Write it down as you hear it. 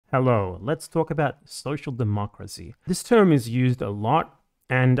Hello, let's talk about social democracy. This term is used a lot,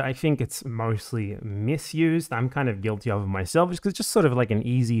 and I think it's mostly misused. I'm kind of guilty of it myself, just because it's just sort of like an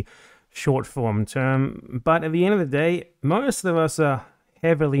easy short form term. But at the end of the day, most of us are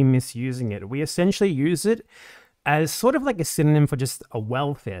heavily misusing it. We essentially use it as sort of like a synonym for just a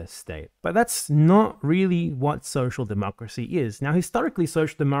welfare state. But that's not really what social democracy is. Now, historically,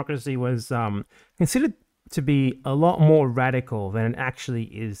 social democracy was considered to be a lot more radical than it actually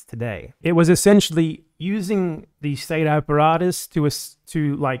is today. It was essentially using the state apparatus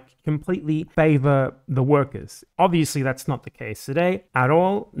to like completely favor the workers. Obviously, that's not the case today at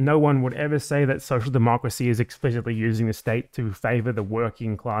all. No one would ever say that social democracy is explicitly using the state to favor the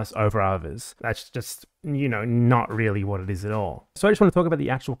working class over others. That's just, not really what it is at all. So I just want to talk about the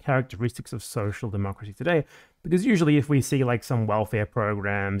actual characteristics of social democracy today, because usually if we see like some welfare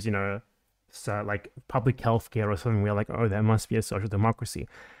programs, so like public healthcare or something, we're like, oh, that must be a social democracy.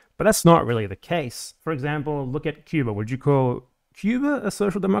 But that's not really the case. For example, look at Cuba. Would you call Cuba a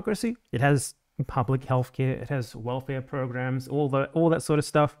social democracy? It has public healthcare, it has welfare programs, all that sort of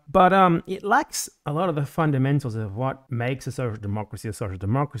stuff. But it lacks a lot of the fundamentals of what makes a social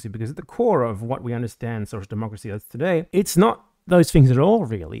democracy, because at the core of what we understand social democracy as today, it's not those things at all,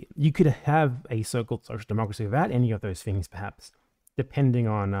 really. You could have a so-called social democracy without any of those things, perhaps, depending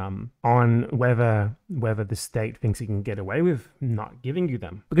on whether the state thinks it can get away with not giving you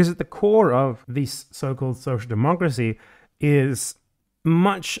them. Because at the core of this so-called social democracy is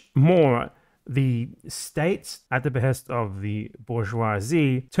much more the state, at the behest of the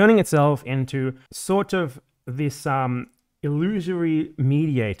bourgeoisie, turning itself into sort of this illusory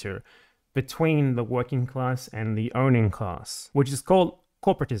mediator between the working class and the owning class, which is called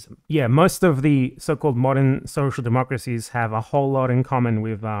corporatism. Yeah, most of the so-called modern social democracies have a whole lot in common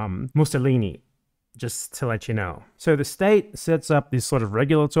with Mussolini, just to let you know. So the state sets up this sort of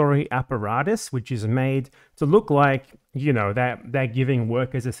regulatory apparatus, which is made to look like, that they're giving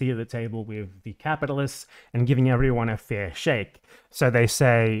workers a seat at the table with the capitalists and giving everyone a fair shake. So they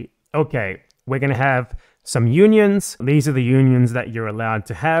say, okay, we're going to have some unions. These are the unions that you're allowed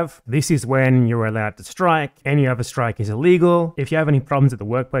to have. This is when you're allowed to strike. Any other strike is illegal. If you have any problems at the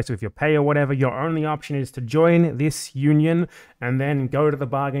workplace with your pay or whatever, your only option is to join this union and then go to the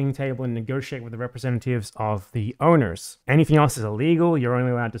bargaining table and negotiate with the representatives of the owners. Anything else is illegal. You're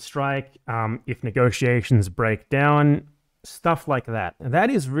only allowed to strike if negotiations break down, stuff like that. And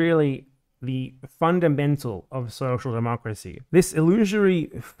that is really the fundamental of social democracy. This illusory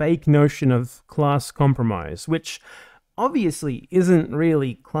fake notion of class compromise, which obviously isn't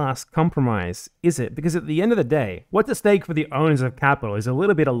really class compromise, is it? Because at the end of the day, what's at stake for the owners of capital is a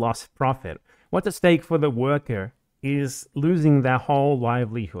little bit of lost profit. What's at stake for the worker is losing their whole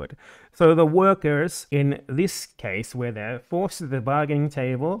livelihood. So the workers, in this case, where they're forced to the bargaining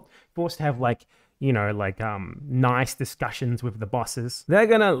table, forced to have nice discussions with the bosses, they're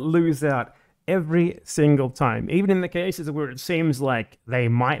gonna lose out every single time. Even in the cases where it seems like they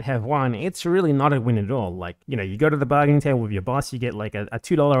might have won, it's really not a win at all. Like, you go to the bargaining table with your boss, you get like a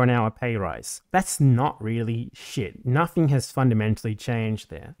 $2 an hour pay rise. That's not really shit. Nothing has fundamentally changed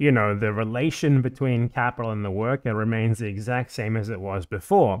there. The relation between capital and the worker remains the exact same as it was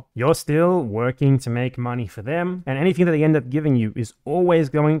before. You're still working to make money for them, and anything that they end up giving you is always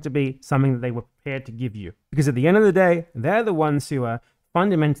going to be something that they were prepared to give you. Because at the end of the day, they're the ones who are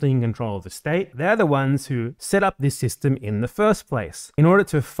fundamentally in control of the state. They're the ones who set up this system in the first place, in order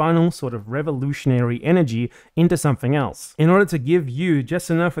to funnel sort of revolutionary energy into something else, in order to give you just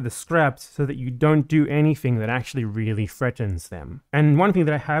enough of the scraps so that you don't do anything that actually really threatens them. And one thing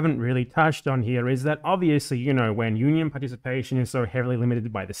that I haven't really touched on here is that obviously, when union participation is so heavily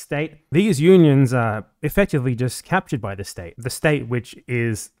limited by the state, these unions are effectively just captured by the state which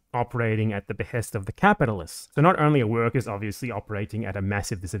is operating at the behest of the capitalists. So not only are workers obviously operating at a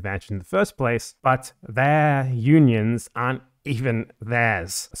massive disadvantage in the first place, but their unions aren't even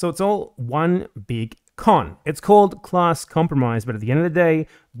theirs. So it's all one big con. It's called class compromise, but at the end of the day,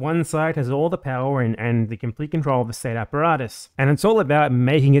 one side has all the power and the complete control of the state apparatus. And it's all about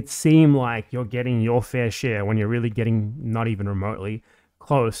making it seem like you're getting your fair share when you're really getting not even remotely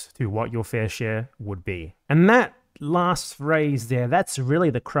close to what your fair share would be. And that last phrase there, that's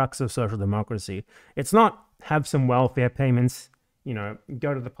really the crux of social democracy. It's not have some welfare payments,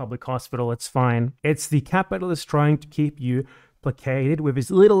 go to the public hospital, it's fine. It's the capitalists trying to keep you placated with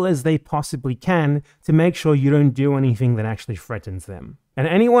as little as they possibly can to make sure you don't do anything that actually threatens them. And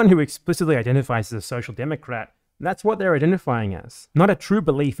anyone who explicitly identifies as a social democrat, that's what they're identifying as. Not a true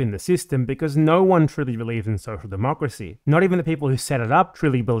belief in the system, because no one truly believes in social democracy. Not even the people who set it up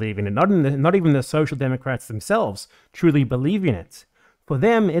truly believe in it. Not even the social democrats themselves truly believe in it. For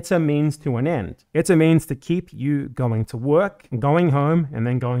them, it's a means to an end. It's a means to keep you going to work, going home, and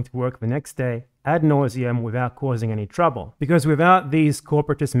then going to work the next day ad nauseum without causing any trouble. Because without these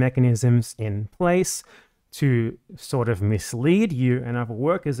corporatist mechanisms in place to sort of mislead you and other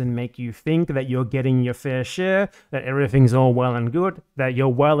workers and make you think that you're getting your fair share, that everything's all well and good, that you're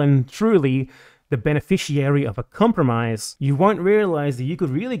well and truly the beneficiary of a compromise, you won't realize that you could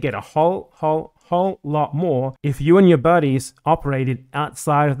really get a whole lot more if you and your buddies operated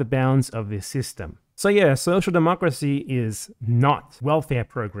outside of the bounds of this system. So yeah, social democracy is not welfare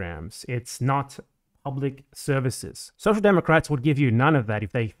programs. It's not public services. Social democrats would give you none of that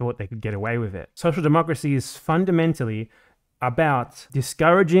if they thought they could get away with it. Social democracy is fundamentally about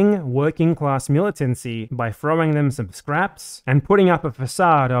discouraging working class militancy by throwing them some scraps and putting up a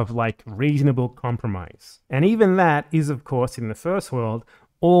facade of like reasonable compromise. And even that is, of course, in the first world,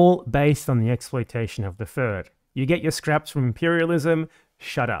 all based on the exploitation of the third. You get your scraps from imperialism,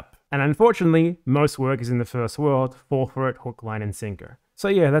 shut up. And unfortunately, most workers in the first world fall for it hook, line, and sinker. So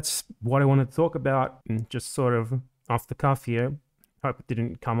yeah, that's what I wanted to talk about, just sort of off the cuff here. Hope it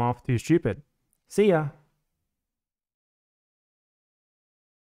didn't come off too stupid. See ya.